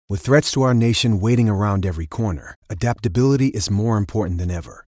With threats to our nation waiting around every corner, adaptability is more important than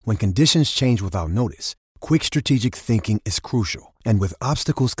ever. When conditions change without notice, quick strategic thinking is crucial. And with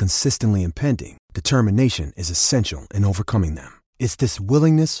obstacles consistently impending, determination is essential in overcoming them. It's this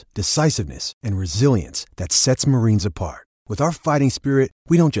willingness, decisiveness, and resilience that sets Marines apart. With our fighting spirit,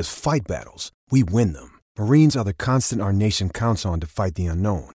 we don't just fight battles, we win them. Marines are the constant our nation counts on to fight the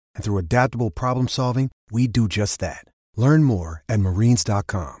unknown. And through adaptable problem solving, we do just that. Learn more at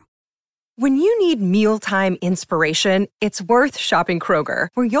marines.com. When you need mealtime inspiration, it's worth shopping Kroger,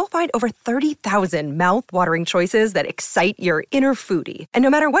 where you'll find over 30,000 mouth-watering choices that excite your inner foodie. And no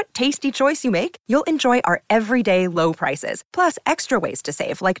matter what tasty choice you make, you'll enjoy our everyday low prices, plus extra ways to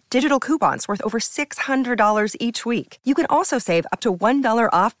save, like digital coupons worth over $600 each week. You can also save up to $1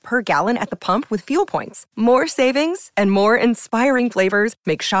 off per gallon at the pump with fuel points. More savings and more inspiring flavors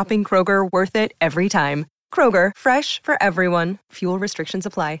make shopping Kroger worth it every time. Kroger, fresh for everyone. Fuel restrictions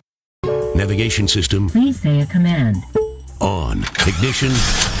apply. Navigation system. Please say a command. On. Ignition.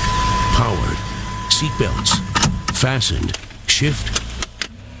 Powered. Seatbelts. Fastened. Shift.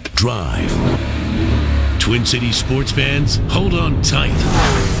 Drive. Twin Cities sports fans, hold on tight.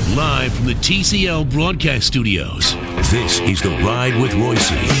 Live from the TCL broadcast studios, this is The Ride with Royce.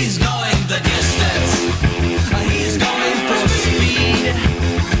 He's going the distance. He's going for speed.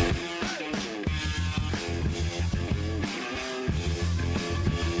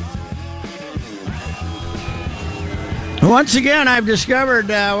 Once again, I've discovered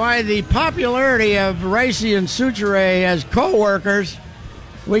why the popularity of Ricey and Suture as co-workers.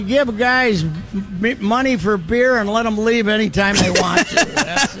 We give guys money for beer and let them leave anytime they want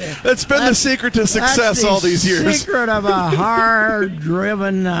to. That's been the secret to success all these years. The secret of a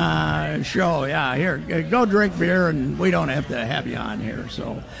hard-driven show. Yeah, here, go drink beer, and we don't have to have you on here.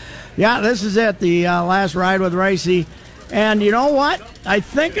 So, yeah, this is it, the last Ride with Ricey. And you know what? I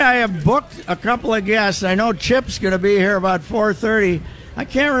think I have booked a couple of guests. I know Chip's going to be here about 4:30. I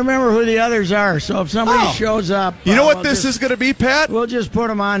can't remember who the others are, so if somebody shows up... You know what this is going to be, Pat? We'll just put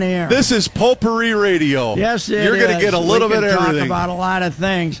them on the air. This is Potpourri Radio. Yes, it You're is. going to get a little bit of everything. Talk about a lot of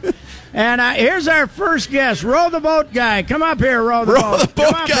things. And here's our first guest, Row the Boat Guy. Come up here, Row the Boat. Row the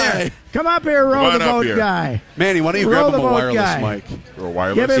Boat Guy. Come up here, Row the Boat Guy. Manny, why don't you grab him a wireless mic? Or a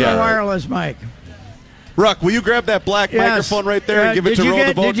wireless? Give him a wireless mic. Ruck, will you grab that black microphone right there and give it to Row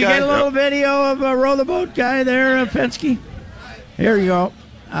the Boat Guy? Did you get a little video of Row the Boat Guy there, Fensky? Here you go.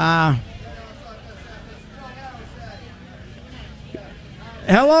 Hello,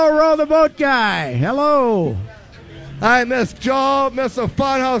 Row the Boat Guy. Hello. Hi, Miss Joe, Mr.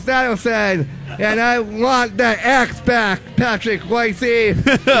 Funhouse Adelson, and I want the X back, Patrick Ricey.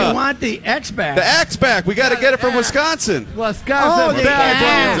 You want the X back? The X back. We got to get it from Wisconsin. Wisconsin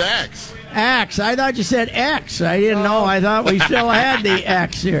back. X. I thought you said X. I didn't know. I thought we still had the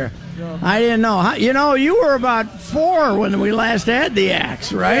X here. I didn't know. You know, you were about 4 when we last had the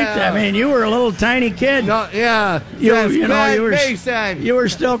X, right? Yeah. I mean, you were a little tiny kid. No, yeah. You were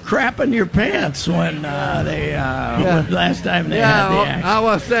still crapping your pants when last time they had the X. I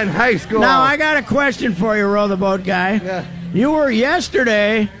was in high school. Now, I got a question for you, Row the Boat Guy. Yeah. You were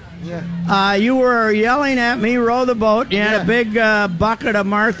yesterday... Yeah. You were yelling at me, row the boat. You had a big bucket of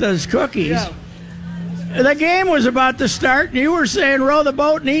Martha's cookies. Yeah. The game was about to start, and you were saying row the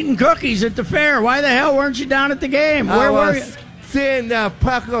boat and eating cookies at the fair. Why the hell weren't you down at the game? Where were you? Seeing the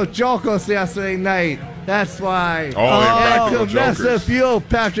Practical Jokers yesterday night. That's why. Practical to mess Jokers. with you,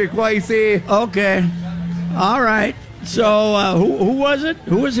 Patrick Ricey. Okay. All right. So who was it?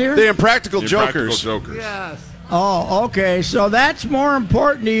 Who was here? The Impractical Jokers. Yes. Oh, okay. So that's more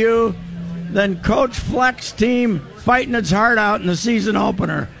important to you than Coach Fleck's team fighting its heart out in the season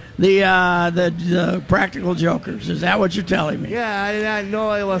opener. The Practical Jokers. Is that what you're telling me? Yeah, I did not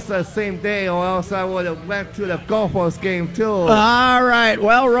know it was the same day, or else I would have went to the Gophers game too. All right.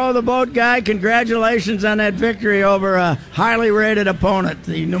 Well, Row the Boat Guy, congratulations on that victory over a highly rated opponent,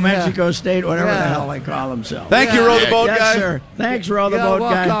 the New Mexico State, whatever the hell they call themselves. Thank you, Row the Boat Guy. Yes, sir. Thanks, Row the Boat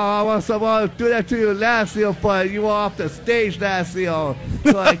Guy. I was supposed to do that to you last year, but you were off the stage last year,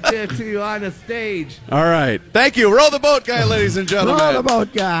 so I did it to you on the stage. All right. Thank you. Row the Boat Guy, ladies and gentlemen. Row the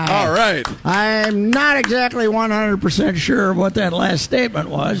Boat Guy. All right. I'm not exactly 100% sure of what that last statement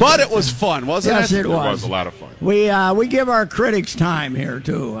was. But it was fun, wasn't yes, it? Yes, it was. It was a lot of fun. We give our critics time here,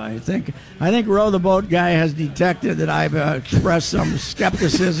 too. I think Row the Boat Guy has detected that I've expressed some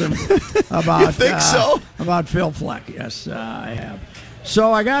skepticism about you think so? About Phil Fleck. Yes, I have.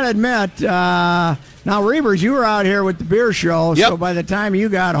 So I got to admit, now, Reavers, you were out here with the beer show, Yep. so by the time you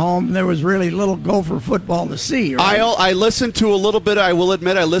got home, there was really little Gopher football to see, right? I listened to a little bit. I will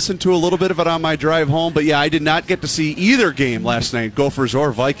admit I listened to a little bit of it on my drive home. But, yeah, I did not get to see either game last night, Gophers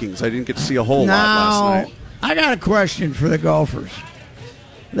or Vikings. I didn't get to see a whole lot last night. I got a question for the Gophers.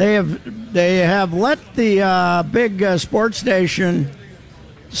 They have let the big sports station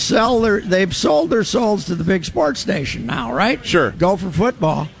they've sold their souls to the big sports station now, right? Sure. Gopher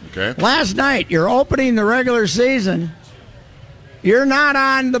football. Okay. Last night, you're opening the regular season. You're not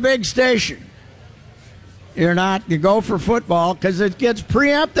on the big station. You're not. You go for football because it gets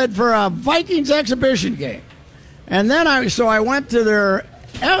preempted for a Vikings exhibition game. And then I went to their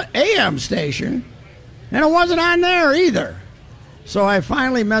AM station, and it wasn't on there either. So I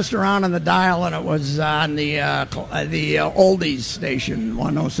finally messed around on the dial, and it was on the oldies station,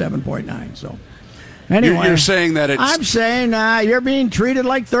 107.9. So anyway, You're saying that it's... I'm saying you're being treated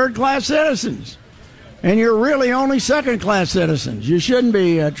like third-class citizens, and you're really only second-class citizens. You shouldn't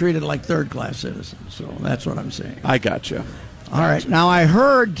be treated like third-class citizens. So that's what I'm saying. I gotcha. All right. Now, I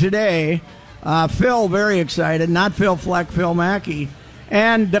heard today Phil, very excited, not Phil Fleck, Phil Mackey,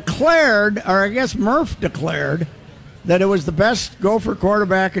 and declared, or I guess Murph declared, that it was the best Gopher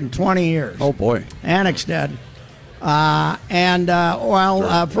quarterback in 20 years. Oh, boy. Annexted. From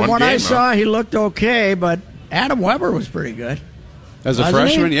what I saw, he looked okay, but Adam Weber was pretty good. As a Wasn't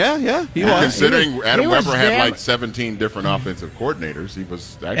freshman, he? yeah, he was. Considering Adam he was Weber had damn- like 17 different offensive coordinators, he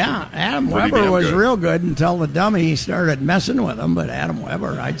was actually Adam pretty Weber damn was good. real good until the dummy started messing with him, but Adam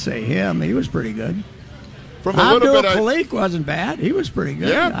Weber, I'd say him, he was pretty good. From a little Abdul bit, Khalik wasn't bad. He was pretty good.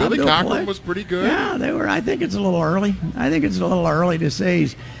 Yeah, Billy Abdul Cochran Khalik. was pretty good. Yeah, they were. I think it's a little early. To say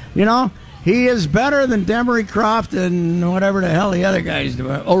he's, he is better than Demery Croft and whatever the hell the other guys do.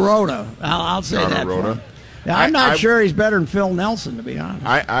 Oroda. I'll say John that. Oroda. For him. Yeah, I'm not sure he's better than Phil Nelson, to be honest.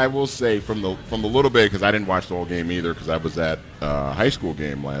 I will say from the little bit, because I didn't watch the whole game either, because I was at a high school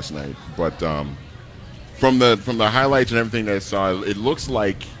game last night. But from the highlights and everything that I saw, it looks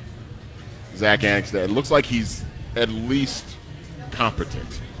like Zach Annexstad. It looks like he's at least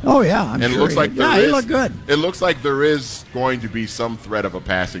competent. Oh yeah, I'm And sure. it looks like he looked good. It looks like there is going to be some threat of a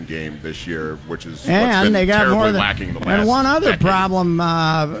passing game this year, which is what's And been they got terribly more than. lacking the last And one other decade. problem,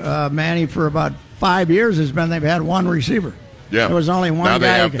 Manny, for about 5 years has been they've had one receiver. Yeah. There was only one Now they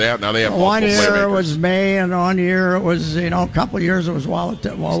guy. have- now they have one multiple year it playmakers. was May, and one year it was a couple of years it was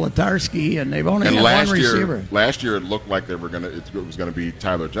Wolotarski, and they've only And had last one receiver. year it looked like it was gonna be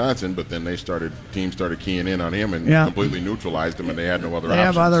Tyler Johnson, but then teams started keying in on him and Yeah. completely neutralized him, and they had no other They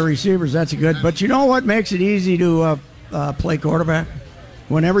options. have other receivers. That's good. But you know what makes it easy to play quarterback?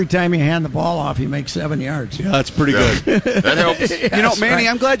 When every time you hand the ball off, you make 7 yards. Yeah, that's pretty good. That helps. Manny,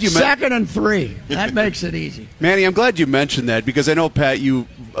 I'm glad you Second and 3. That makes it easy. Manny, I'm glad you mentioned that because I know, Pat, you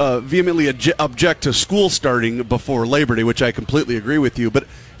vehemently object to school starting before Labor Day, which I completely agree with you. But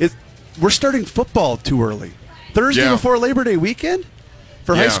we're starting football too early. Thursday Yeah. before Labor Day weekend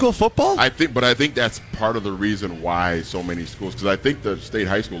for high Yeah. school football? I think that's part of the reason why so many schools, because I think the state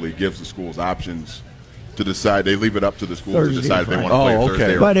high school league gives the schools options to decide. They leave it up to the schools Thursday to decide if they or want to play Friday. Oh, Thursday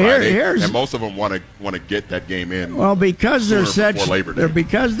okay. or But Friday. here's- and most of them want to get that game in. Well, because they're sooner such before Labor Day.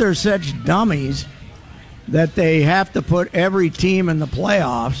 because they're such dummies that they have to put every team in the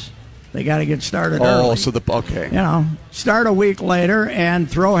playoffs. They got to get started early. Okay. Start a week later and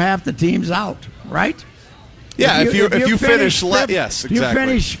throw half the teams out, right? Yeah, if you finish fifth, yes, if exactly. you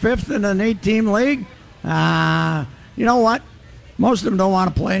finish fifth in an 8-team league, you know what? Most of them don't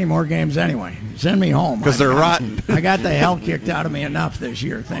want to play any more games anyway. Send me home. Because they're rotten. I got the hell kicked out of me enough this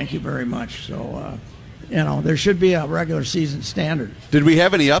year. Thank you very much. So, there should be a regular season standard. Did we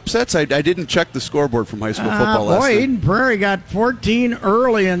have any upsets? I didn't check the scoreboard from high school football last night. Eden Prairie got 14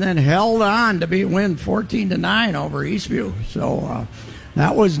 early and then held on to win 14-9 over Eastview. So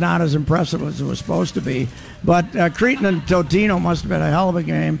that was not as impressive as it was supposed to be. But Cretin and Totino must have been a hell of a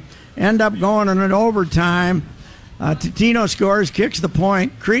game. End up going in an overtime. Totino scores, kicks the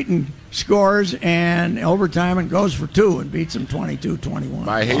point. Cretin scores and overtime and goes for 2 and beats them 22-21.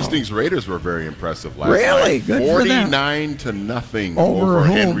 My Hastings Raiders were very impressive last Really? night. Good for them. 49-0 Over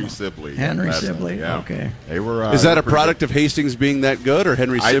whom? Henry Sibley. Henry last night. Sibley, Yeah. okay. They were. Is that a pretty product good. of Hastings being that good or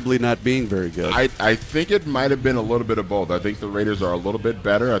Henry Sibley not being very good? I think it might have been a little bit of both. I think the Raiders are a little bit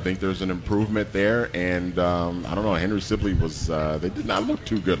better. I think there's an improvement there, and I don't know. Henry Sibley was. They did not look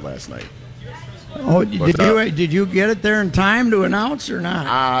too good last night. Oh, did you get it there in time to announce or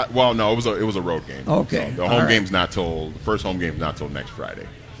not? Well, no, it was a road game. Okay, So the all home right. game's not till the first home game's not till next Friday.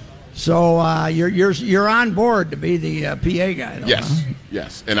 So you're on board to be the PA guy, though, Yes, huh?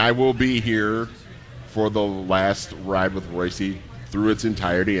 yes, and I will be here for the last ride with Royce through its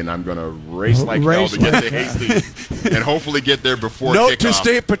entirety, and I'm going to race like hell to get to Hastings and hopefully get there before Note kickoff to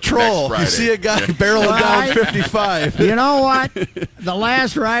State Patrol: next you see a guy Friday. barreling down 55. You know what? The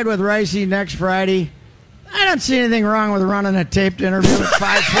last ride with Ricey next Friday, I don't see anything wrong with running a taped interview at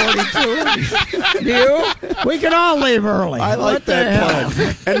 5:42. Do you? We can all leave early. I like What the that hell?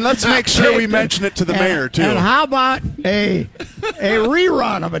 plan. And let's make sure we mention it to the mayor, too. And how about a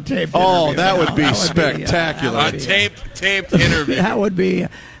rerun of a taped interview? Oh, that would be That spectacular. that A would be- taped interview. That would be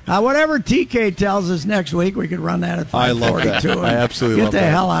whatever TK tells us next week. We could run that at 5:42. I love that. and I absolutely get love the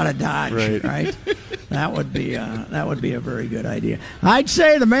that. hell out of Dodge. Right. That would be a very good idea. I'd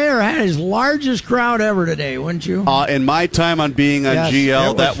say the mayor had his largest crowd ever today, wouldn't you? In my time on being on Yes,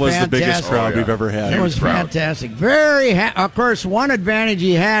 GL, it that was the biggest fantastic. crowd Oh, yeah. we've ever had. It was proud. fantastic. Very. Of course, one advantage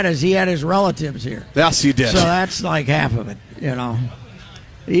he had is he had his relatives here. Yes, he did. So that's like half of it,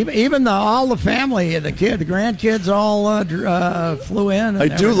 Even all the family, the grandkids all flew in. and I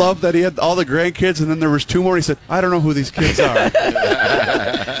do everything. love that he had all the grandkids, and then there was two more. He said, "I don't know who these kids are."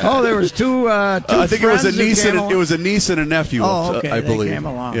 Oh, there was two. I think it was a friends that niece came and along. it was a niece and a nephew. Oh, okay, I they believe. came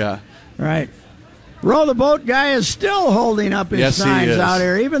along. Yeah. Right. Row the Boat guy is still holding up his Yes, he signs is. out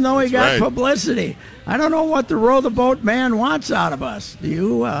here, even though he got That's right. publicity. I don't know what the Row the Boat man wants out of us. Do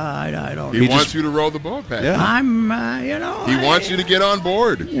you? I don't He know. wants you to row the boat, Pat. Yeah. I'm, He wants you to get on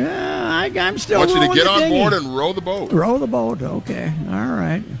board. Yeah, I'm still. Wants you to rowing get the on dinghy. board and row the boat. Row the boat. Okay. All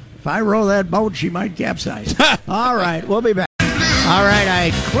right. If I row that boat, she might capsize. All right. We'll be back. All right.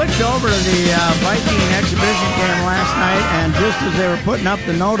 I clicked over to the Viking exhibition game last night, and just as they were putting up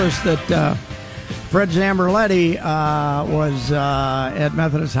the notice that Fred Zamberletti was at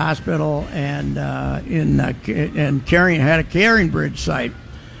Methodist Hospital and had a carrying bridge site.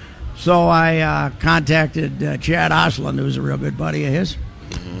 So I contacted Chad Osland, who's a real good buddy of his.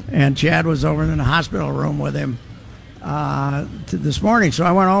 And Chad was over in the hospital room with him this morning. So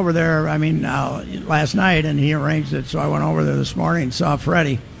I went over there, last night, and he arranged it. So I went over there this morning and saw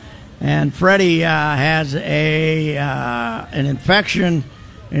Freddie. And Freddie has an infection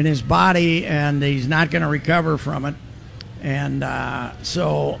in his body, and he's not going to recover from it. And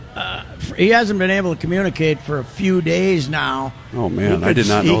so he hasn't been able to communicate for a few days now. Oh, man, I did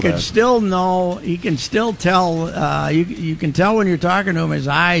not know He can that. still know. He can still tell. You can tell when you're talking to him. His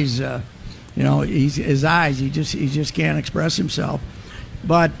eyes. His eyes. He just can't express himself.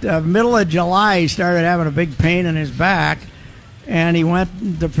 But middle of July, he started having a big pain in his back, and he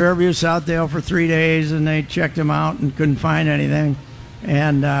went to Fairview Southdale for 3 days, and they checked him out and couldn't find anything.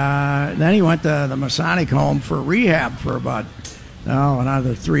 And then he went to the Masonic home for rehab for about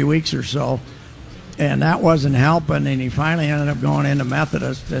another 3 weeks or so. And that wasn't helping, and he finally ended up going into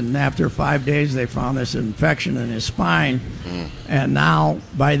Methodist. And after 5 days, they found this infection in his spine. And now,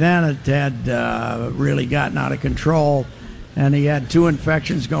 by then, it had really gotten out of control. And he had 2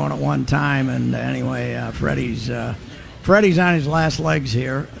 infections going at one time. And anyway, Freddie's on his last legs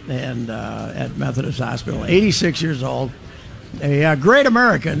here and at Methodist Hospital, 86 years old. A great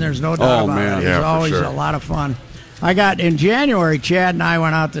American, there's no doubt about man. it. He's Yeah, for always sure. a lot of fun. In January, Chad and I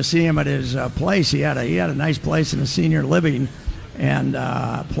went out to see him at his place. He had a nice place in a senior living and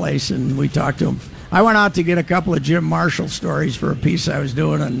place, and we talked to him. I went out to get a couple of Jim Marshall stories for a piece I was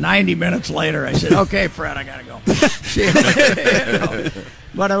doing, and 90 minutes later, I said, "Okay, Fred, I gotta go."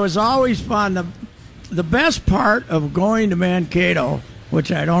 But it was always fun. The best part of going to Mankato,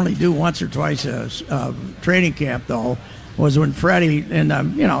 which I'd only do once or twice a training camp, though, was when Freddie, in the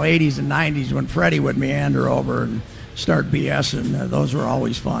 80s and 90s, when Freddie would meander over and start BSing. Those were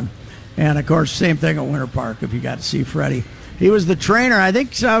always fun. And, of course, same thing at Winter Park if you got to see Freddie. He was the trainer. I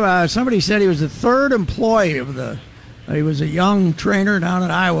think somebody said he was the 3rd employee of he was a young trainer down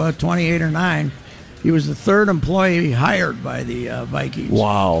at Iowa, 28 or 9. He was the 3rd employee hired by the Vikings.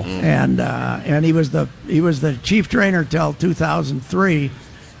 Wow. And he was the chief trainer till 2003,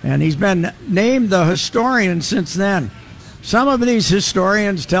 and he's been named the historian since then. Some of these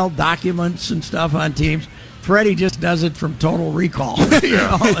historians tell documents and stuff on teams. Freddie just does it from total recall.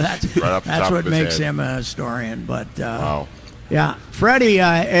 That's Right off the top what of his makes head. him a historian. But Wow. yeah, Freddie,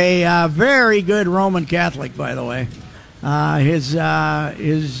 a very good Roman Catholic, by the way. His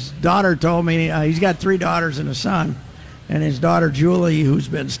daughter told me he's got 3 daughters and a son, and his daughter Julie, who's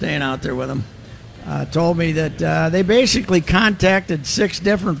been staying out there with him, told me that they basically contacted 6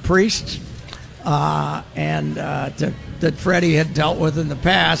 different priests, that Freddie had dealt with in the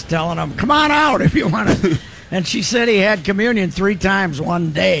past, telling them, "Come on out if you want to." And she said he had communion 3 times one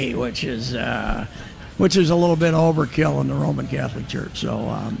day, which is a little bit overkill in the Roman Catholic Church.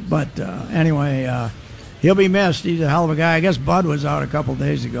 So, anyway, he'll be missed. He's a hell of a guy. I guess Bud was out a couple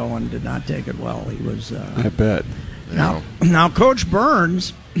days ago and did not take it well. He was. I bet. Now Coach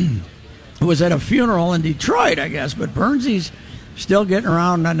Burns was at a funeral in Detroit, I guess, but Burnsy's still getting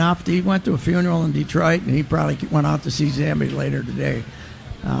around enough. He went to a funeral in Detroit, and he probably went out to see Zambi later today.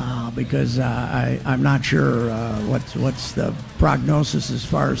 Because I'm not sure what's the prognosis as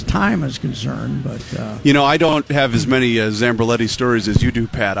far as time is concerned. But I don't have as many Zamberletti stories as you do,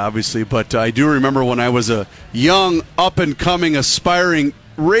 Pat, obviously. But I do remember when I was a young, up-and-coming, aspiring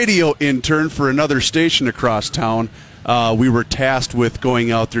radio intern for another station across town, we were tasked with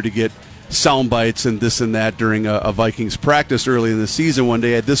going out there to get sound bites and this and that during a Vikings practice early in the season one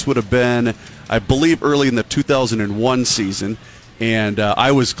day. This would have been, I believe, early in the 2001 season. And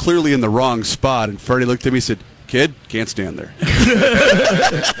I was clearly in the wrong spot. And Freddie looked at me and said, "Kid, can't stand there."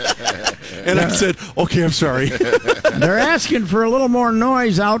 And I said, "Okay, I'm sorry." They're asking for a little more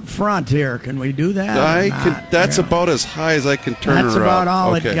noise out front here. Can we do that? That's about as high as I can turn her up. That's about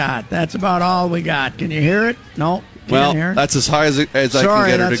all it got. That's about all we got. Can you hear it? No. Well, that's as high as I can get her to go.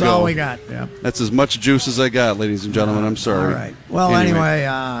 Sorry, that's all we got. Yeah. That's as much juice as I got, ladies and gentlemen. I'm sorry. All right. Well, anyway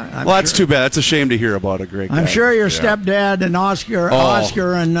that's too bad. That's a shame to hear about a great guy. I'm sure your stepdad and Oscar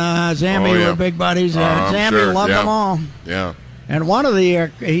and Zambi were big buddies. Zambi loved them all. Yeah. And one of the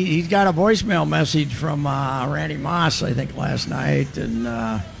he's got a voicemail message from Randy Moss, I think, last night, and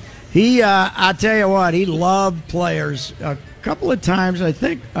I tell you what, he loved players. A couple of times, I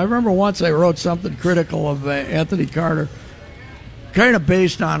remember once I wrote something critical of Anthony Carter, kind of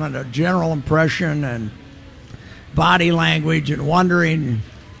based on a general impression and body language, and wondering,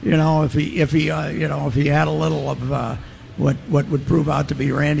 if he had a little of what would prove out to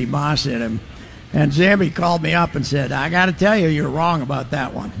be Randy Moss in him. And Zambi called me up and said, "I got to tell you, you're wrong about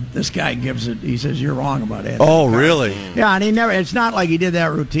that one. This guy gives it." He says, "You're wrong about it." Oh, really? Yeah, and it's not like he did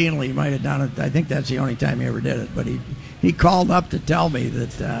that routinely. He might have done it. I think that's the only time he ever did it. But he called up to tell me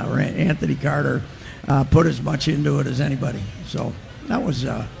that Anthony Carter put as much into it as anybody. So that was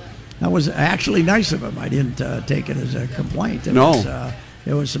actually nice of him. I didn't take it as a complaint.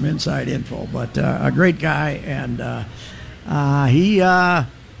 It was some inside info. But a great guy, and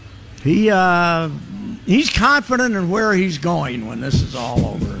he's confident in where he's going when this is all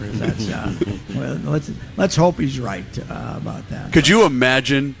over. Let's hope he's right about that. Could you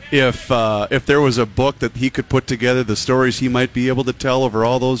imagine if there was a book that he could put together, the stories he might be able to tell over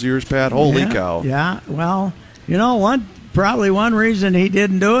all those years, Pat? Holy cow! Yeah. Well, probably one reason he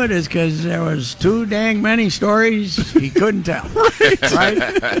didn't do it is because there was too dang many stories he couldn't tell. Right?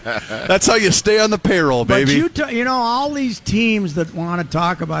 That's how you stay on the payroll, baby. But all these teams that want to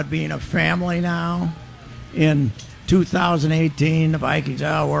talk about being a family now in 2018, the Vikings,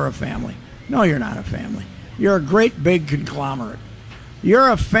 we're a family. No, you're not a family. You're a great big conglomerate.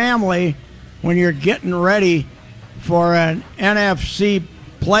 You're a family when you're getting ready for an NFC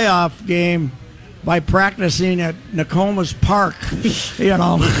playoff game by practicing at Nokomis Park,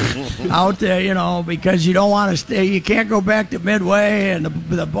 out there, because you don't want to stay. You can't go back to Midway and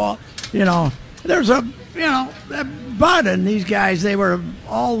the ball, There's Bud and these guys, they were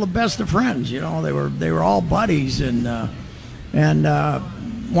all the best of friends, They were all buddies, and one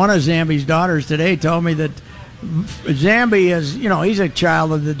of Zambi's daughters today told me that Zambi is, he's a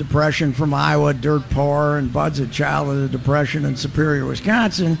child of the Depression from Iowa, dirt poor, and Bud's a child of the Depression in Superior,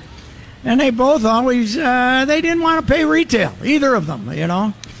 Wisconsin. And they both always, they didn't want to pay retail, either of them,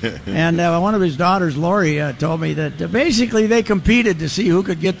 And one of his daughters, Lori, told me that basically they competed to see who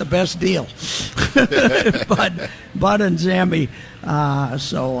could get the best deal. Bud and Zambi.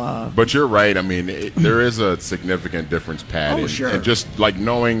 But you're right. I mean, there is a significant difference, Pat. Oh, sure. And just like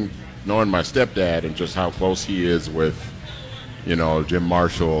knowing my stepdad and just how close he is with, Jim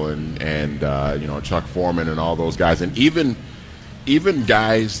Marshall and Chuck Foreman and all those guys. And even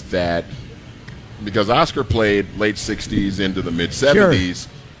guys that, because Oscar played late 60s into the mid 70s,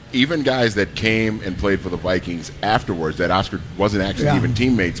 even guys that came and played for the Vikings afterwards that Oscar wasn't actually even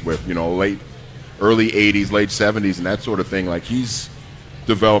teammates with, early 80s, late 70s, and that sort of thing. Like, he's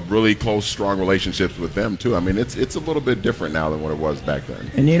developed really close, strong relationships with them too. I mean, it's a little bit different now than what it was back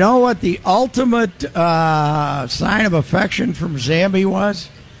then. And you know what the ultimate sign of affection from Zambi was?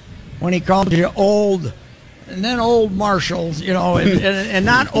 When he called you old. And then old Marshalls, and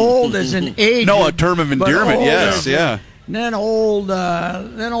not old as an age. No, a term of endearment. Yes, yeah. And then old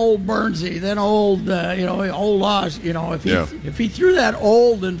Burnsy, then old old Oz. If he threw that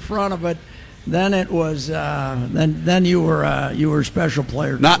old in front of it, then it was then you were a special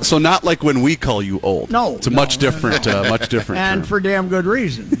player. Not like when we call you old. No, it's a much different and term. For damn good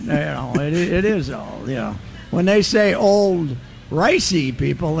reason. It is old. When they say old ricey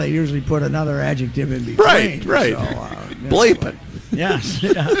people, they usually put another adjective in between. Right. So, Blatant. Yes.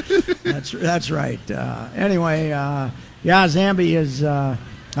 That's right. Anyway, Zambi is.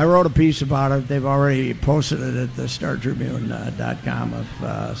 I wrote a piece about it. They've already posted it at the StarTribune.com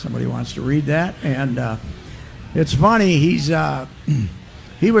if somebody wants to read that. And it's funny.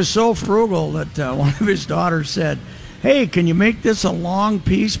 He was so frugal that one of his daughters said, "Hey, can you make this a long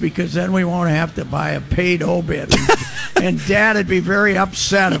piece because then we won't have to buy a paid obit." And Dad would be very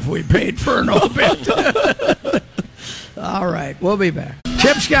upset if we paid for an obit. All right, we'll be back.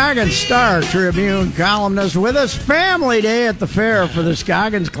 Chip Scoggins, Star Tribune columnist, with us. Family Day at the fair for the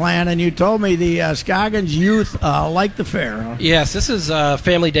Scoggins clan, and you told me the Scoggins youth like the fair. Huh? Yes, this is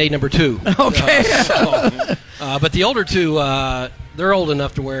Family Day number 2. Okay. But the older two, they're old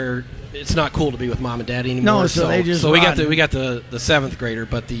enough to where it's not cool to be with Mom and Dad anymore. No, so they just we got the 7th grader,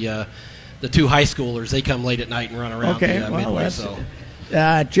 but the 2 high schoolers, they come late at night and run around Midway. So.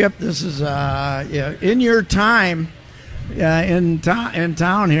 Chip, this is in your time. In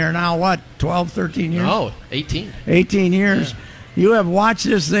town here now, what, 12, 13 years? Oh, 18. 18 years. Yeah. You have watched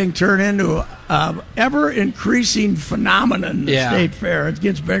this thing turn into an ever-increasing phenomenon, the state fair. It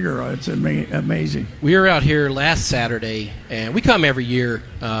gets bigger. It's amazing. We were out here last Saturday, and we come every year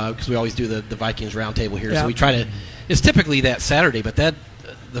because we always do the Vikings Roundtable here. Yeah. So we try to – it's typically that Saturday, but the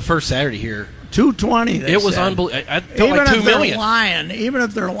first Saturday here – 220. It was unbelievable. I felt like 2 million. Even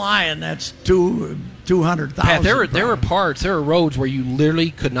if they're lying, that's 200,000. Pat, there were parts, there were roads where you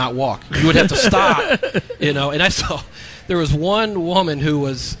literally could not walk. You would have to stop, And I saw there was one woman who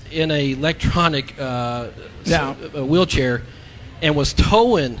was in a electronic wheelchair and was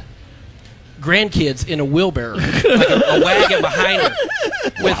towing grandkids in a wheelbarrow, like a wagon behind her.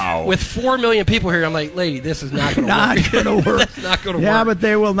 With 4 million people here, I'm like, lady, this is not going to work. That's not going to work. Yeah, but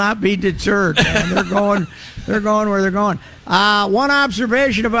they will not be deterred, man. They're going where they're going. One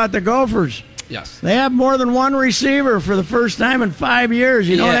observation about the Gophers. Yes. They have more than one receiver for the first time in 5 years.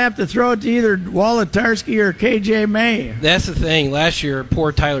 You don't have to throw it to either Wolitarsky or KJ May. That's the thing. Last year,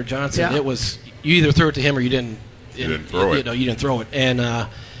 poor Tyler Johnson, it was you either threw it to him or you didn't. You didn't throw it. You didn't throw it. And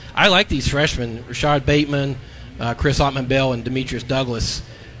I like these freshmen, Rashad Bateman, Chris Ottman-Bell, and Demetrius Douglas.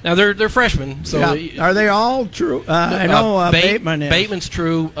 Now, they're freshmen. So are they all true? I know Bateman is. Bateman's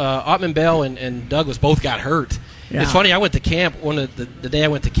true. Ottman-Bell and Douglas both got hurt. Yeah. It's funny, I went to camp, the day I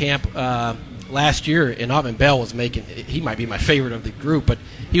went to camp last year, and Ottman-Bell was he might be my favorite of the group, but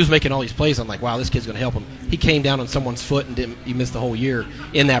he was making all these plays. I'm like, wow, this kid's going to help him. He came down on someone's foot and he missed the whole year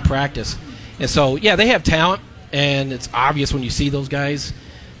in that practice. And so, they have talent, and it's obvious when you see those guys.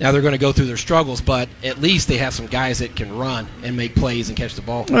 Now they're going to go through their struggles, but at least they have some guys that can run and make plays and catch the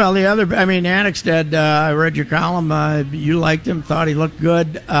ball. Well, Annexstad, I read your column. You liked him, thought he looked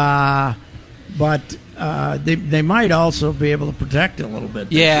good, but they might also be able to protect it a little bit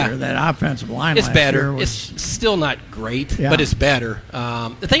this year. That offensive line it's last better. year was, it's still not great, but it's better.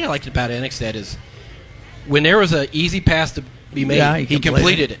 The thing I liked about Annexstad is when there was an easy pass to be made, he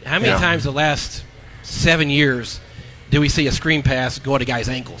completed it. How many times the last 7 years do we see a screen pass go at a guy's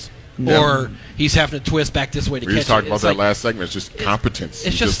ankles? Or he's having to twist back this way to catch it. We just talked about that last segment. It's just competence.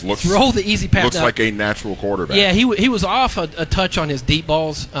 It's just throw the easy pass. Looks like a natural quarterback. Yeah, he was off a touch on his deep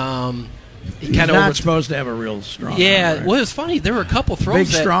balls. He's not supposed to have a real strong arm, right? Well, it's funny. There were a couple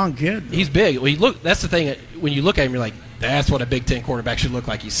throws. Big, strong kid. He's big. Well, that's the thing. When you look at him, you're like, that's what a Big Ten quarterback should look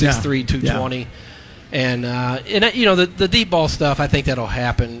like. He's 6'3", 220. Yeah. And the deep ball stuff, I think that'll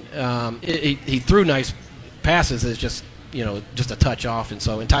happen. He threw nice passes. It's just a touch off, and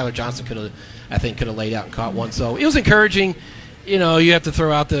Tyler Johnson could have laid out and caught one. So it was encouraging. You have to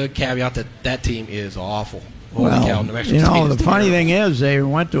throw out the caveat that team is awful. The funny thing is they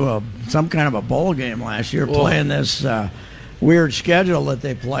went to some kind of a bowl game last year playing this weird schedule that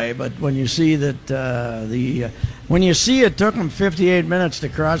they play. But when you see that it took them 58 minutes to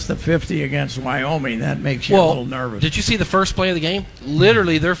cross the 50 against Wyoming, that makes you a little nervous. Did you see the first play of the game?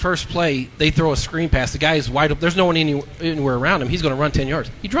 Literally, their first play, they throw a screen pass. The guy is wide open. There's no one anywhere around him. He's going to run 10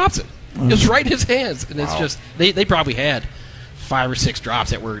 yards. He drops it. It was right in his hands. And it's just they probably had 5 or 6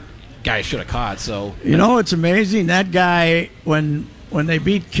 drops that were guys should have caught. So it's amazing. That guy, when they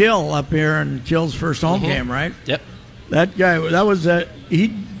beat Kill up here in Kill's first home game, right? Yep. That guy,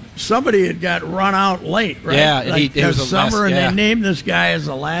 somebody had got run out late, right? Yeah, it was a summer, and they named this guy as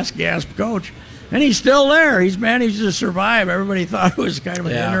the last gasp coach, and he's still there. He's managed to survive. Everybody thought it was kind of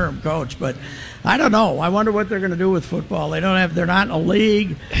an interim coach, but I don't know. I wonder what they're going to do with football. They're not in a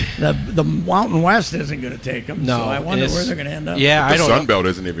league. The Mountain West isn't going to take them. No, so I wonder where they're going to end up. Yeah, the Sun Belt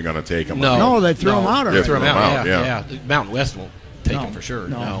isn't even going to take them. No, they threw them out already. Yeah, threw them out. Yeah. The Mountain West won't take them for sure.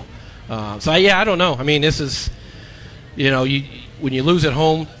 No. I don't know. I mean, this is. When you lose at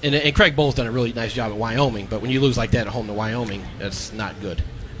home, and Craig Bull's done a really nice job at Wyoming, but when you lose like that at home to Wyoming, that's not good.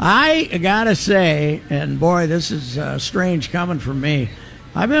 I gotta say, and boy, this is strange coming from me.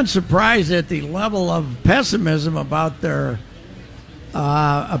 I've been surprised at the level of pessimism about their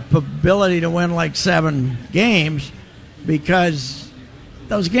ability to win like 7 games, because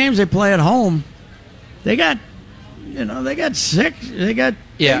those games they play at home, they got 6.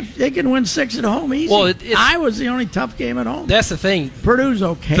 They can win 6 at home easy. Well, Iowa's the only tough game at home. That's the thing. Purdue's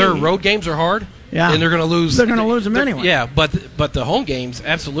okay. Their road games are hard. Yeah. And they're going to lose. They're going to lose them anyway. Yeah, but the home games,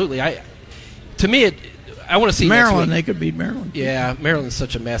 absolutely. I want to see Maryland. next week. They could beat Maryland. Yeah, Maryland's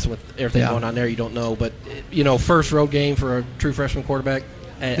such a mess with everything going on there. You don't know, but first road game for a true freshman quarterback.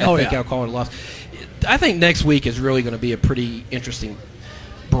 I think I'll call it a loss. I think next week is really going to be a pretty interesting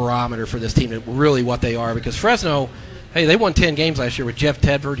barometer for this team, really what they are, because Fresno. Hey, they won 10 games last year with Jeff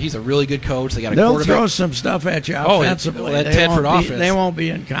Tedford. He's a really good coach. They got a quarterback. They'll throw some stuff at you offensively. That Tedford offense. They won't be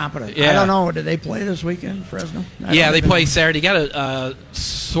incompetent. Yeah. I don't know. Did they play this weekend, Fresno? They play Saturday. Got a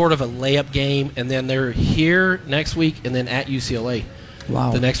sort of a layup game, and then they're here next week, and then at UCLA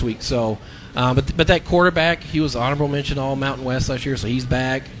the next week. So, but that quarterback, he was honorable mention all Mountain West last year, so he's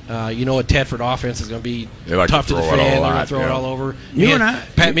back. A Tedford offense is going to be tough to defend. They're going to throw it all over. Me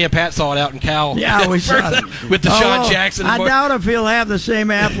and Pat saw it out in Cal. Yeah, we saw it. With Deshaun Jackson. I doubt if he'll have the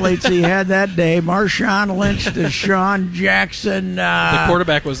same athletes he had that day. Marshawn Lynch, Deshaun Jackson. The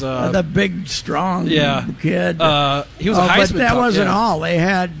quarterback was the big, strong kid. He was a Heisman. But that wasn't all. They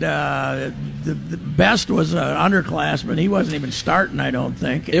had the best was an underclassman. He wasn't even starting, I don't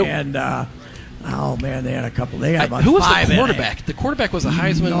think. Oh man, they had a couple. They had about who was 5 the quarterback? The quarterback was a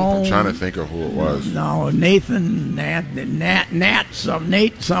Heisman. No, I'm trying to think of who it was. No, Nathan Nat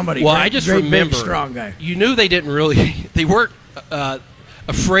somebody. Well, great, I just great, remember big, strong guy. You knew they didn't really. They weren't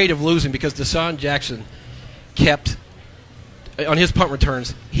afraid of losing because Deshaun Jackson kept on his punt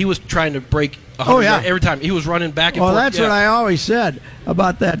returns. He was trying to break 100 every time. He was running back and forth. Well, that's what I always said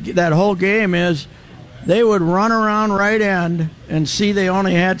about that whole game is. They would run around right end and see they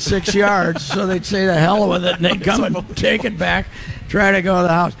only had 6 yards, so they'd say the hell with it, and they'd come and take it back, try to go to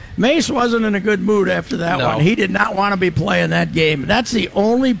the house. Mace wasn't in a good mood after that one. He did not want to be playing that game. That's the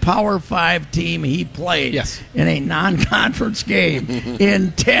only Power 5 team he played in a non-conference game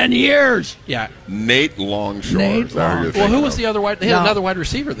in 10 years. Yeah. Nate Longshore. Well, who was the other wide? They had another wide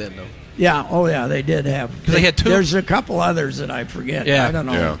receiver then, though. Yeah, they did have. Because they had 2. There's a couple others that I forget. Yeah. I don't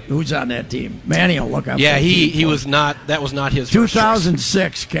know who's on that team. Manny will look up. Yeah, he was not. That was not his.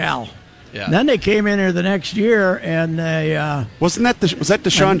 2006 Cal. Yeah. Then they came in here the next year, and they was that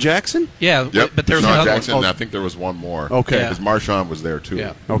Deshaun Jackson? Yeah, yep. But there was Deshaun another Jackson. one. I think there was one more. Okay, because Marshawn was there too.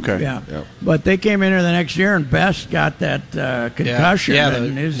 Yeah. Okay. Yeah. Yep. But they came in here the next year, and Best got that concussion,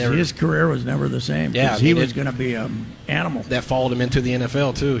 and his career was never the same. Yeah, he was going to be an animal. That followed him into the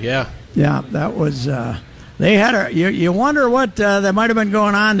NFL too. Yeah. Yeah, that was. They had you wonder what that might have been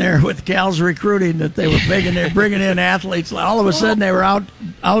going on there with Cal's recruiting, that they were bringing in athletes. All of a sudden, they were out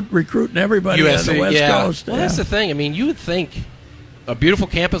recruiting everybody on the West Coast. Well, that's the thing. I mean, you would think a beautiful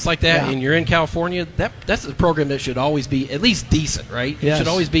campus like that, and you're in California, that's a program that should always be at least decent, right? Yes. It should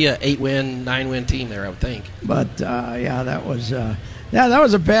always be a 8-win, 9-win team there, I would think. But that was. That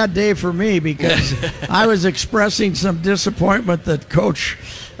was a bad day for me because I was expressing some disappointment that Coach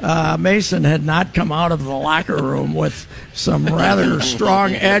Mason had not come out of the locker room with some rather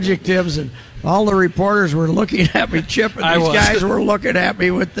strong adjectives, and all the reporters were looking at me, Chip, and these guys were looking at me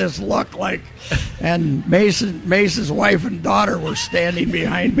with this look like, and Mason's wife and daughter were standing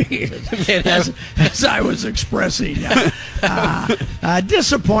behind me as I was expressing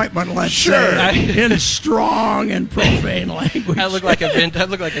disappointment, let's say, in strong and profane language. I look like a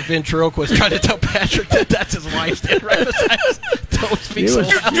ventriloquist trying to tell Patrick that that's his wife standing right beside us. Don't speak so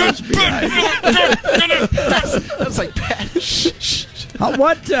loud. That's like Pat.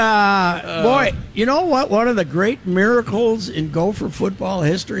 Boy, you know what? One of the great miracles in Gopher football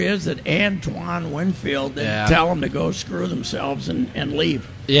history is that Antoine Winfield didn't tell them to go screw themselves and leave.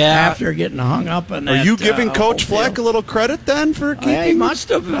 Yeah. After getting hung up on that. Are you giving Coach Fleck a little credit then for keeping? He must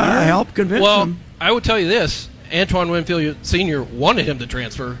have helped convince him. I would tell you this: Antoine Winfield Sr. wanted him to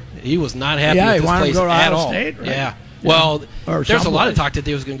transfer. He was not happy with he this wanted place to go to at Iowa all. State, right? Yeah. Well, or there's a lot of talk that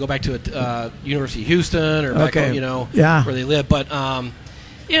they was going to go back to University of Houston or back home, where they live. But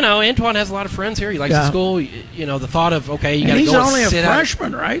Antoine has a lot of friends here. He likes the school. The thought of you got to go and sit out. He's only a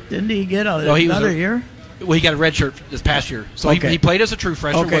freshman, right? Didn't he get another year? Well, he got a red shirt this past year, so he played as a true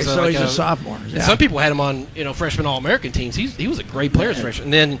freshman. Okay, so he's a sophomore. Yeah. Some people had him on freshman All-American teams. He was a great player as a freshman.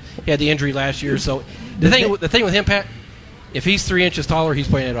 And then he had the injury last year. So the thing with him, Pat, if he's 3 inches taller, he's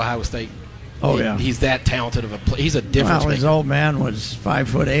playing at Ohio State. Oh, yeah. He's that talented of a player. He's a difference Well, his maker. old man was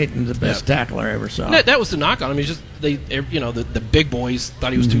 5'8" and the best tackler I ever saw. And that was the knock on him. He's just the big boys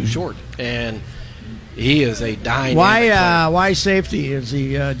thought he was too short, and he is a dynamic player. Why safety? Is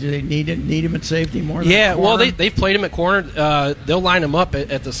he? Do they need him at safety more? Than Yeah, well, corner? they've played him at corner. They'll line him up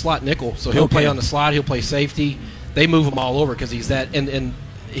at the slot nickel, so he'll play on the slot. He'll play safety. They move him all over because he's that, and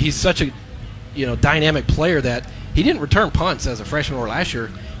he's such a dynamic player that he didn't return punts as a freshman or last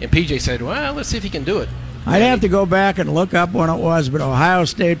year. And PJ said, "Well, let's see if he can do it." I'd have to go back and look up when it was, but Ohio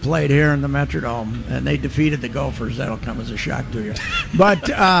State played here in the Metrodome, and they defeated the Gophers. That'll come as a shock to you.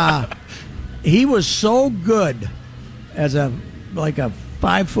 But he was so good as a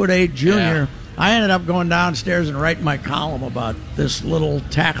 5'8" junior. Yeah. I ended up going downstairs and writing my column about this little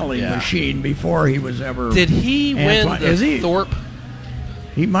tackling machine before he was ever. Did he win the Thorpe?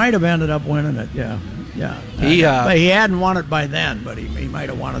 He might have ended up winning it. Yeah. But he hadn't won it by then, but he might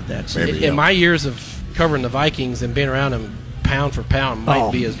have won it that season. In my years of covering the Vikings and being around him pound for pound,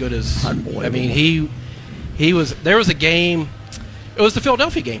 might be as good as. Unbelievable. I mean, he was. There was a game. It was the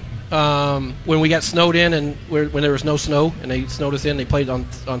Philadelphia game when we got snowed in, and when there was no snow, and they snowed us in. They played on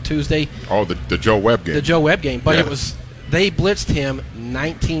Tuesday. Oh, the Joe Webb game. The Joe Webb game, but it was. They blitzed him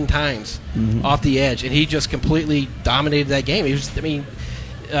 19 times off the edge, and he just completely dominated that game. He was. I mean.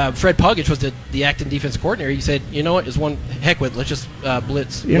 Fred Puggich was the acting defense coordinator. He said, "You know what? Is one heck with. Let's just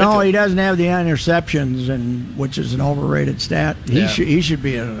blitz." He doesn't have the interceptions, which is an overrated stat. He should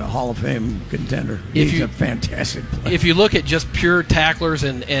be a Hall of Fame contender. He's a fantastic player. If you look at just pure tacklers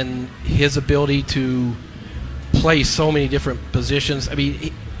and his ability to play so many different positions, I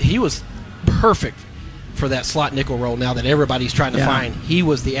mean, he was perfect for that slot nickel role. Now that everybody's trying to find, he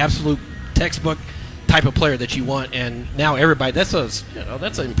was the absolute textbook type of player that you want, and now everybody that's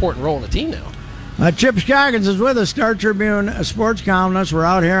an important role in the team now. Chip Scoggins is with us, Star Tribune sports columnist. We're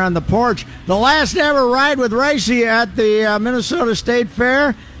out here on the porch. The last ever ride with Ricey at the Minnesota State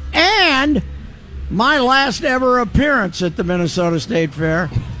Fair, and my last ever appearance at the Minnesota State Fair.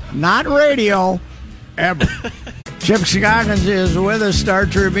 Not radio, ever. Chip Scoggins is with us, Star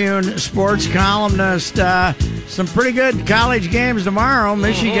Tribune sports columnist. Some pretty good college games tomorrow.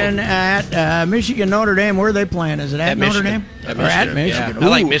 Michigan at Michigan Notre Dame. Where are they playing? Is it at Notre Dame? At Michigan. Yeah. I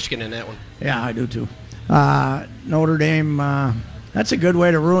like Michigan in that one. Yeah, I do too. Notre Dame. That's a good way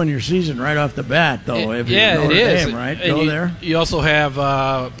to ruin your season right off the bat, though. It is. Dame, right? And Go there. You also have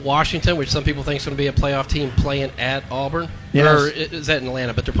Washington, which some people think is going to be a playoff team, playing at Auburn. Yes. Or is that in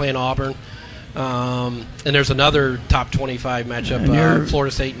Atlanta? But they're playing Auburn. And there's another top 25 matchup,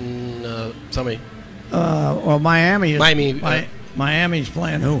 Florida State and somebody. Well, Miami. Miami's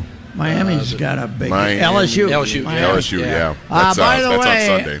playing who? Miami's got a big LSU. LSU, yeah. That's on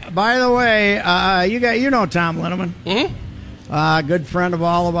Sunday. By the way, you know Tom Linneman. Mm-hmm. Good friend of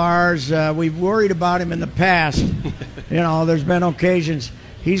all of ours. We've worried about him in the past. There's been occasions.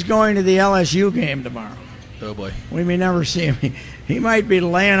 He's going to the LSU game tomorrow. Oh boy. We may never see him. He might be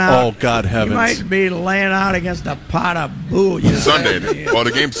laying out. Oh, God heavens. He might be laying out against a pot of boo. Sunday. Well,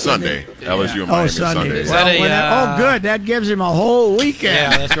 the game's Sunday. LSU and Miami Sunday. Sunday. Good. That gives him a whole weekend.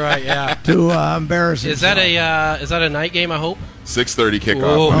 Yeah, that's right. Yeah. To embarrass himself. Is that a night game? I hope. 6:30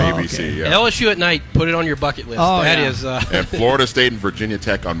 kickoff on ABC. Okay. Yeah. LSU at night. Put it on your bucket list. That is. And Florida State and Virginia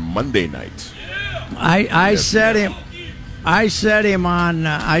Tech on Monday night. I said him on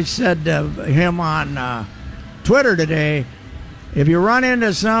Twitter today. If you run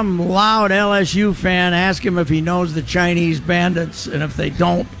into some loud LSU fan, ask him if he knows the Chinese Bandits, and if they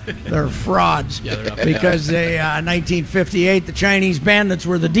don't, they're frauds. Because they 1958, the Chinese Bandits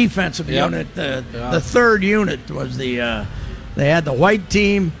were the defensive unit. The third unit was they had the white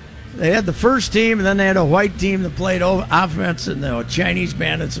team. They had the first team, and then they had a white team that played offense, and the Chinese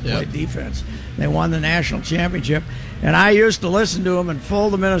Bandits that played defense. They won the national championship. And I used to listen to them in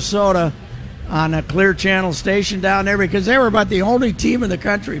Fulda, Minnesota, on a Clear Channel station down there, because they were about the only team in the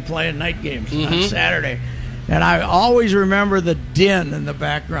country playing night games on Saturday. And I always remember the din in the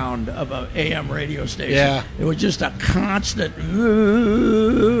background of an AM radio station. Yeah. It was just a constant,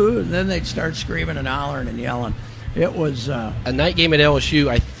 and then they'd start screaming and hollering and yelling. It was a night game at LSU.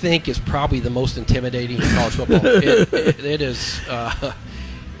 I think is probably the most intimidating in college football. It is.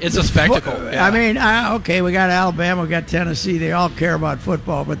 It's a spectacle. I mean, we got Alabama, we got Tennessee. They all care about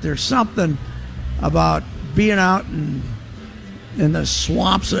football, but there's something about being out in the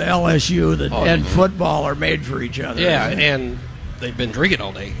swamps of LSU and football are made for each other. Yeah, and they've been drinking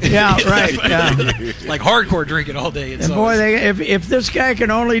all day. Yeah, right. Yeah. Like hardcore drinking all day. And boy, if this guy can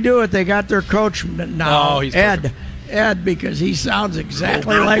only do it, they got their coach now, Ed, because he sounds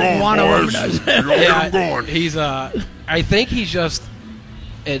exactly like one of them does. He's. I think he's just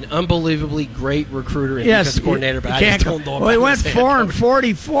an unbelievably great recruiter and defensive coordinator, but I just don't know about he went his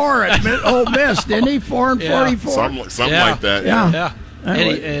 4-44 at Ole Miss, didn't he? 4-44. Something like that. Yeah.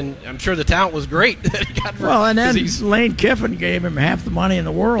 And I'm sure the talent was great that he got. And then Lane Kiffin gave him half the money in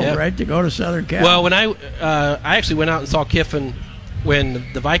the world, right, to go to Southern Cal. Well, when I actually went out and saw Kiffin when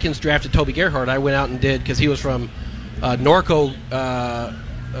the Vikings drafted Toby Gerhart, I went out and did, because he was from Norco,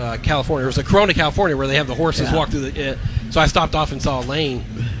 California. It was Corona, California, where they have the horses walk through the. So I stopped off and saw Lane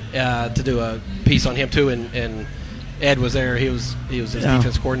to do a piece on him too, and Ed was there. He was his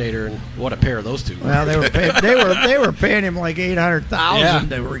defense coordinator, and what a pair of those two. Well, they were paying him like $800,000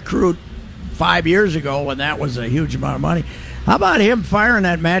 to recruit 5 years ago, when that was a huge amount of money. How about him firing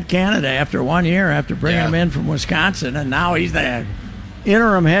that Matt Canada after 1 year, after bringing him in from Wisconsin, and now he's the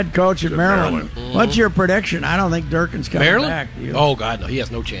interim head coach at Maryland. Mm-hmm. What's your prediction? I don't think Durkin's coming back. Oh, God, no. He has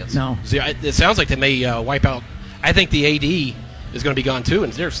no chance. No. See, it sounds like they may wipe out. I think the AD is going to be gone, too,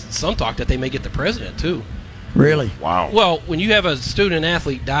 and there's some talk that they may get the president, too. Really? Wow. Well, when you have a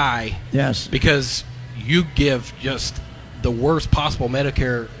student-athlete die because you give just the worst possible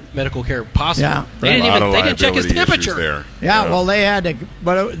medical care possible, they didn't check his temperature. Well, they had to,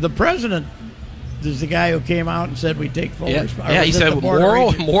 but the president is the guy who came out and said we take full responsibility. Yeah, he said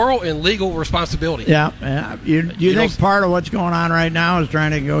moral and legal responsibility. Yeah. You think part of what's going on right now is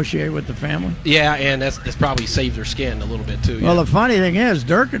trying to negotiate with the family? Yeah, and that's probably saved their skin a little bit too. Well, the funny thing is,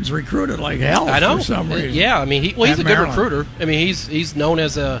 Durkin's recruited like hell for some reason. Yeah, I mean, he's a good recruiter. I mean, he's known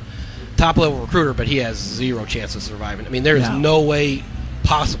as a top level recruiter, but he has zero chance of surviving. I mean, there is no way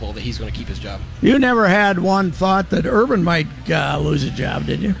possible that he's going to keep his job. You never had one thought that Urban might lose a job,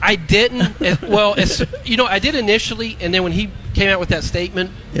 did you? I didn't. Well, I did initially, and then when he came out with that statement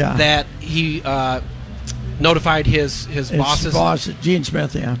that he notified his bosses. Boss, Gene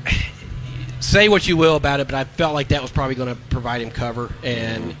Smith, Say what you will about it, but I felt like that was probably going to provide him cover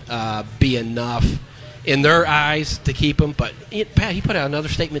and be enough in their eyes to keep him. But Pat, he put out another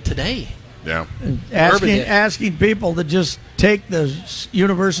statement today. Yeah. Asking people to just take the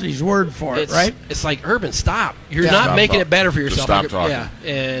university's word for it, right? It's like, Urban, stop. You're not making it better for yourself. Just stop talking.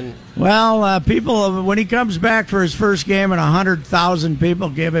 Yeah. And people, when he comes back for his first game and 100,000 people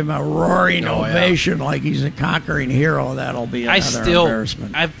give him a roaring ovation like he's a conquering hero, that'll be another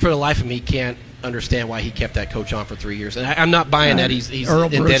embarrassment. For the life of me, can't understand why he kept that coach on for 3 years. And I'm not buying that he's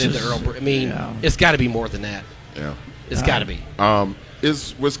indebted to Earl Bruce. I mean, it's got to be more than that. Yeah. It's got to be.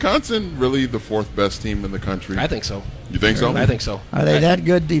 Is Wisconsin really the fourth best team in the country? I think so. You think so? I think so. Are they that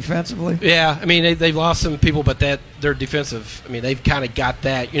good defensively? Yeah. I mean, they've lost some people, but they're defensive. I mean, they've kind of got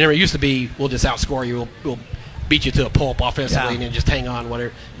that. It used to be, we'll just outscore you, we'll beat you to a pulp offensively, and then just hang on,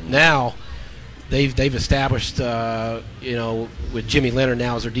 whatever. Now, they've established, with Jimmy Leonard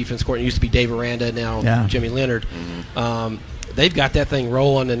now as their defense coordinator. It used to be Dave Aranda, now Jimmy Leonard. Mm-hmm. They've got that thing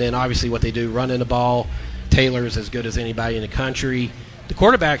rolling, and then obviously what they do, running the ball. Taylor's as good as anybody in the country. The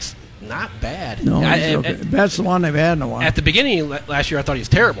quarterback's not bad. No, that's the one they've had in a while. At the beginning of last year, I thought he was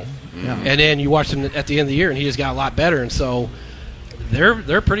terrible. Yeah. And then you watched him at the end of the year, and he just got a lot better. And so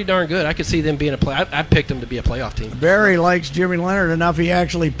they're pretty darn good. I could see them being I picked them to be a playoff team. Barry likes Jimmy Leonard enough he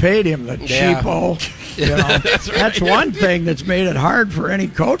actually paid him, the cheapo. That's one thing that's made it hard for any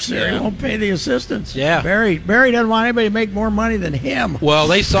coach there. Yeah. He won't pay the assistants. Yeah. Barry doesn't want anybody to make more money than him. Well,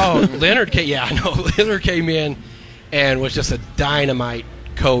 they saw Leonard Leonard came in and was just a dynamite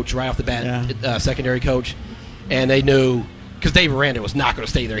coach right off the bat, secondary coach. And they knew, because Dave Aranda was not going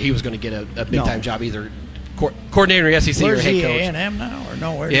to stay there. He was going to get a big-time job, either coordinator in the SEC or head coach. A&M now or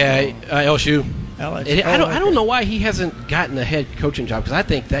nowhere? LSU. I don't know why he hasn't gotten a head coaching job, because I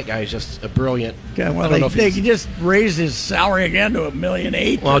think that guy is just a brilliant. They can just raise his salary again to $1.8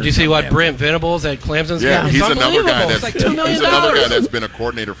 million. Well, did you see what Brent Venables at Clemson's? Yeah, he's another guy that's like $2 million. He's another guy that's been a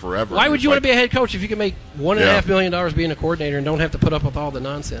coordinator forever. Why would you want to be a head coach if you can make $1.5 million being a coordinator and don't have to put up with all the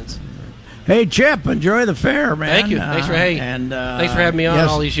nonsense? Hey, Chip, enjoy the fair, man. Thank you. Thanks for having me on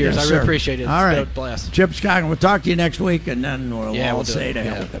all these years. I really appreciate it. All right. It's been a blast. Chip Scoggin, we'll talk to you next week, and then we'll say to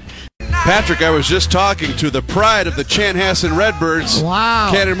hell with it. Patrick, I was just talking to the pride of the Chanhassen Redbirds. Wow.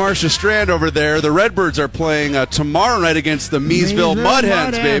 Ken and Marcia Strand over there. The Redbirds are playing tomorrow night against the Meadville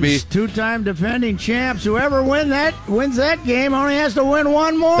Mudhens, baby. Two-time defending champs. Whoever wins that game only has to win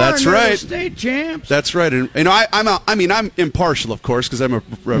one more. That's right. State champs. That's right. And I'm impartial, of course, because I'm a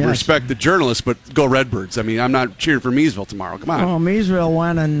respected journalist. But go Redbirds. I mean, I'm not cheering for Meadville tomorrow. Come on. Oh, Meadville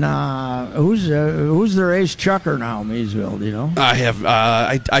went, and who's their ace chucker now? Meadville, do you know? I have.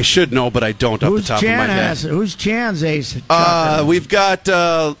 I should know, but I don't. Off the top of my head. Who's Chan's ace? We've got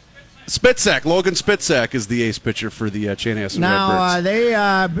Spitzak, Logan Spitzak is the ace pitcher for the Chanhassen Now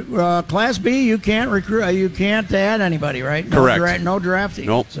Redbirds. Class B, you can't recruit. You can't add anybody, right? Correct. No draftees.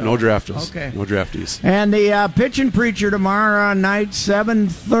 Nope, So, no draftees. Okay. No draftees. And the pitching preacher tomorrow night,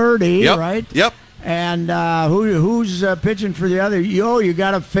 7:30, Yep. right? Yep. And who's pitching for the other? You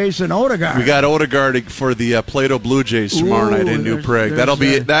got to face an Odegaard. We got Odegaard for the Plato Blue Jays tomorrow night in New Prague.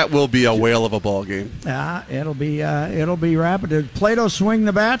 That will be a whale of a ball game. It'll be rapid. Did Plato swing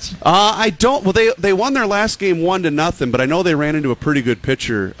the bats? I don't. Well, they won their last game 1-0, but I know they ran into a pretty good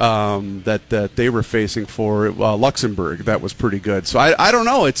pitcher that they were facing for Luxembourg. That was pretty good. So I don't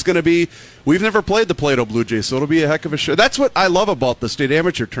know. It's going to be. We've never played the Plato Blue Jays, so it'll be a heck of a show. That's what I love about the state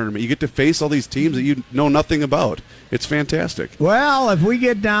amateur tournament. You get to face all these teams that you know nothing about. It's fantastic. Well, if we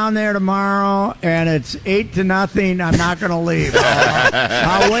get down there tomorrow and it's 8-0, I'm not going to leave.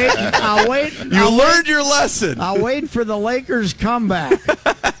 I'll wait. You learned your lesson. I'll wait for the Lakers' comeback.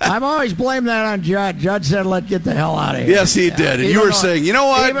 I've always blamed that on Judd. Judd said, "Let's get the hell out of here." Yes, he did. And you were saying, you know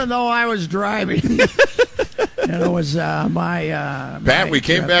what? Even though I was driving. And it was my Pat, we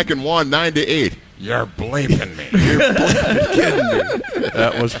came back and won 9-8. You're blaming me. You're kidding me.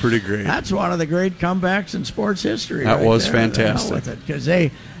 That was pretty great. That's one of the great comebacks in sports history. That was there. fantastic. Because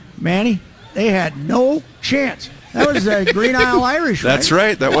they had no chance. That was the Green Isle Irish. That's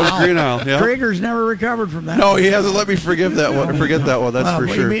right. That was Green Isle. Yeah. Krieger's never recovered from that. No, he hasn't let me forget that one. That's for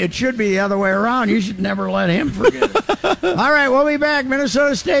sure. It should be the other way around. You should never let him forget it. All right, we'll be back.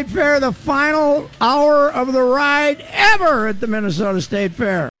 Minnesota State Fair, the final hour of the ride ever at the Minnesota State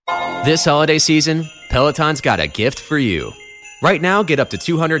Fair. This holiday season, Peloton's got a gift for you. Right now, get up to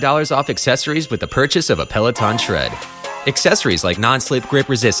 $200 off accessories with the purchase of a Peloton Shred. Accessories like non-slip grip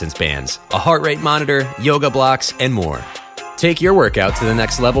resistance bands, a heart rate monitor, yoga blocks, and more. Take your workout to the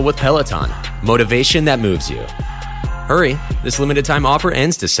next level with Peloton. Motivation that moves you. Hurry, this limited time offer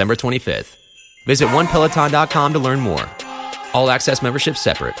ends December 25th. Visit onepeloton.com to learn more. All access membership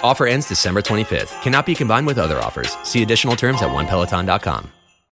separate. Offer ends December 25th. Cannot be combined with other offers. See additional terms at onepeloton.com.